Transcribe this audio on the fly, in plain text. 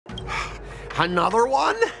Another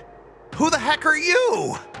one? Who the heck are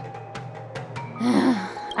you?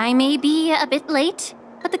 I may be a bit late,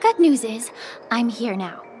 but the good news is I'm here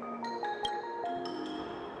now.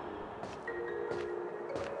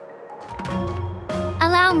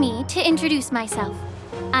 Allow me to introduce myself.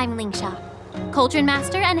 I'm Lingsha, Cauldron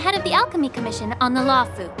Master and head of the Alchemy Commission on the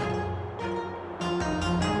Lawfu.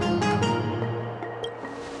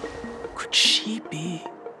 Could she be?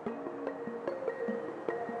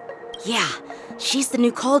 Yeah, she's the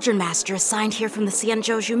new Cauldron Master assigned here from the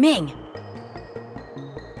Xianzhou Ming.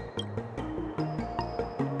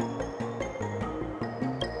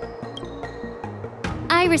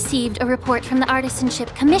 I received a report from the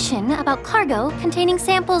Artisanship Commission about cargo containing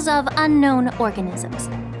samples of unknown organisms.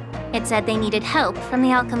 It said they needed help from the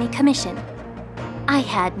Alchemy Commission. I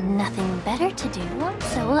had nothing better to do,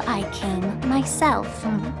 so I came myself.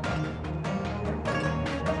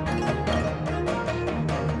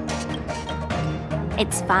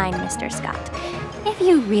 It's fine, Mr. Skott. If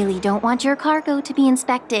you really don't want your cargo to be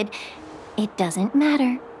inspected, it doesn't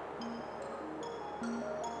matter.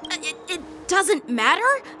 It doesn't matter?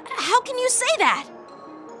 How can you say that?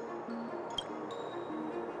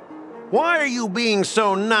 Why are you being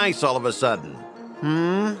so nice all of a sudden?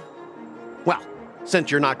 Well, since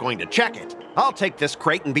you're not going to check it, I'll take this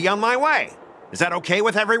crate and be on my way. Is that okay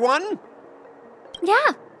with everyone?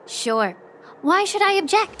 Yeah, sure. Why should I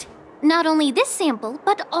object? Not only this sample,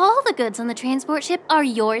 but all the goods on the transport ship are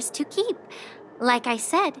yours to keep. Like I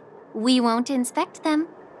said, we won't inspect them.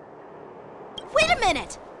 Wait a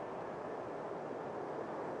minute!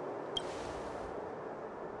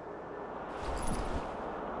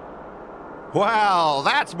 Well,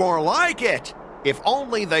 that's more like it. If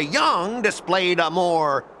only the young displayed a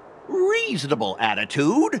more reasonable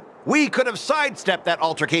attitude, we could have sidestepped that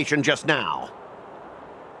altercation just now.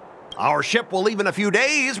 Our ship will leave in a few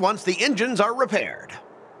days once the engines are repaired.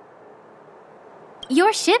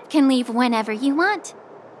 Your ship can leave whenever you want,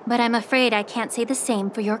 but I'm afraid I can't say the same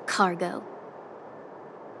for your cargo.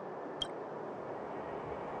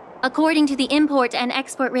 According to the import and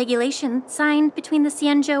export regulation signed between the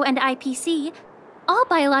Xianzhou and IPC, all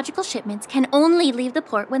biological shipments can only leave the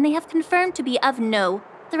port when they have confirmed to be of no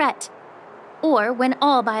threat, or when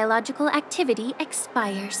all biological activity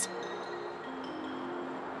expires.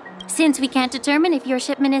 Since we can't determine if your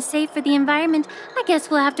shipment is safe for the environment, I guess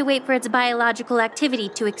we'll have to wait for its biological activity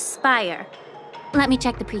to expire. Let me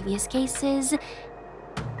check the previous cases.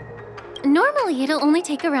 Normally, it'll only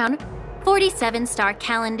take around 47 star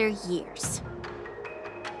calendar years.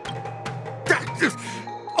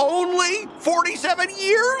 Only 47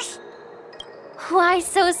 years? Why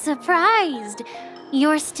so surprised?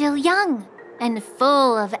 You're still young and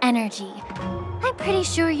full of energy. I'm pretty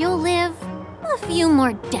sure you'll live a few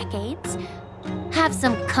more decades. Have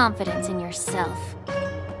some confidence in yourself.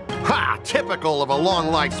 Ha! Typical of a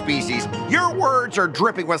long-lived species. Your words are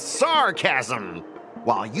dripping with sarcasm.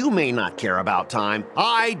 While you may not care about time,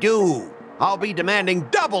 I do. I'll be demanding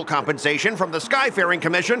double compensation from the Skyfaring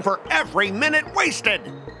Commission for every minute wasted.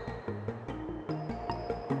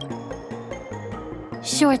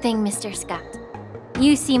 Sure thing, Mr. Skott.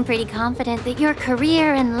 You seem pretty confident that your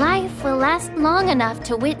career and life will last long enough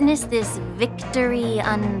to witness this victory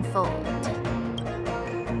unfold.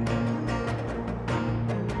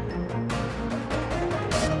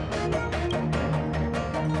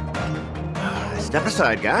 Step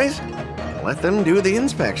aside, guys. Let them do the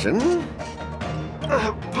inspection.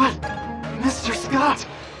 But, Mr. Skott...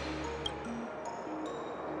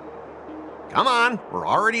 Come on, we're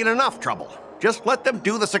already in enough trouble. Just let them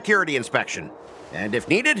do the security inspection. And if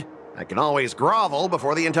needed, I can always grovel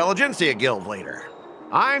before the Intelligentsia Guild later.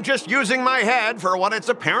 I'm just using my head for what it's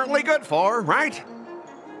apparently good for, right?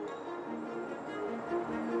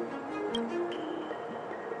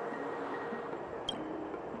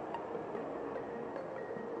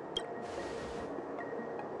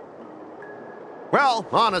 Well,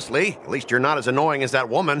 honestly, at least you're not as annoying as that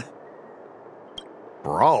woman.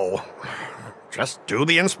 Bro, just do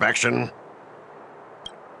the inspection.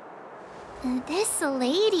 This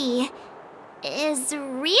lady is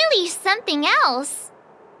really something else.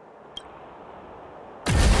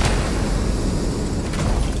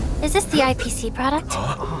 Is this the IPC product?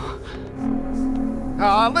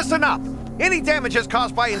 Listen up. Any damages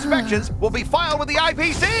caused by inspections will be filed with the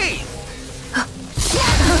IPC.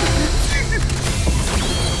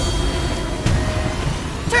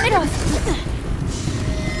 Turn it off!